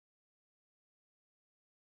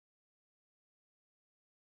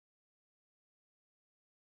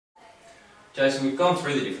Jason, we've gone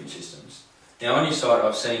through the different systems. Now on your site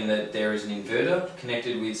I've seen that there is an inverter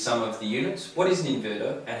connected with some of the units. What is an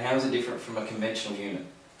inverter and how is it different from a conventional unit?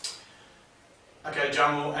 Okay,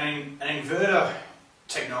 John, well, an inverter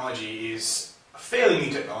technology is a fairly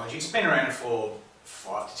new technology. It's been around for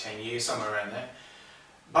 5 to 10 years, somewhere around there.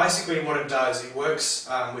 Basically what it does, it works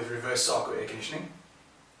with reverse cycle air conditioning.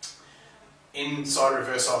 Inside a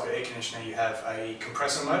reverse cycle air conditioner you have a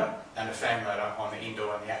compressor motor and a fan motor on the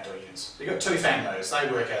indoor and the outdoor units. So you've got two fan motors, they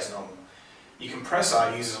work as normal. Your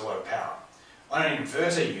compressor uses a lot of power. On an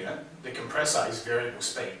inverter unit, the compressor is variable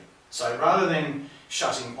speed. So rather than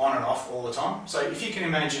shutting on and off all the time, so if you can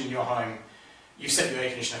imagine your home, you've set your air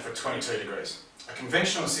conditioner for 22 degrees. A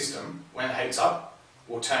conventional system, when it heats up,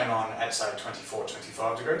 will turn on at say 24,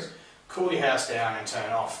 25 degrees, cool your house down and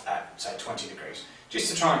turn off at say 20 degrees,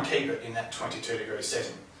 just to try and keep it in that 22 degree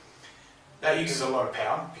setting. That uses a lot of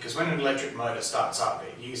power because when an electric motor starts up,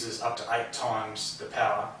 it uses up to 8 times the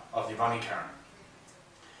power of the running current.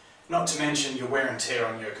 Not to mention your wear and tear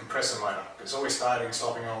on your compressor motor. It's always starting and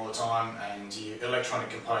stopping all the time, and your electronic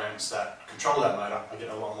components that control that motor get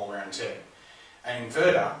a lot more wear and tear. An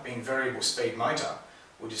inverter, being variable speed motor,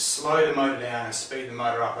 will just slow the motor down and speed the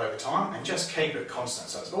motor up over time and just keep it constant.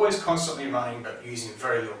 So it's always constantly running but using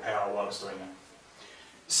very little power while it's doing it.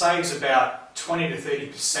 Saves about 20 to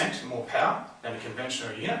 30% more power than a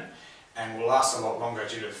conventional unit and will last a lot longer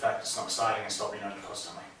due to the fact it's not starting and stopping only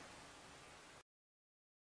constantly.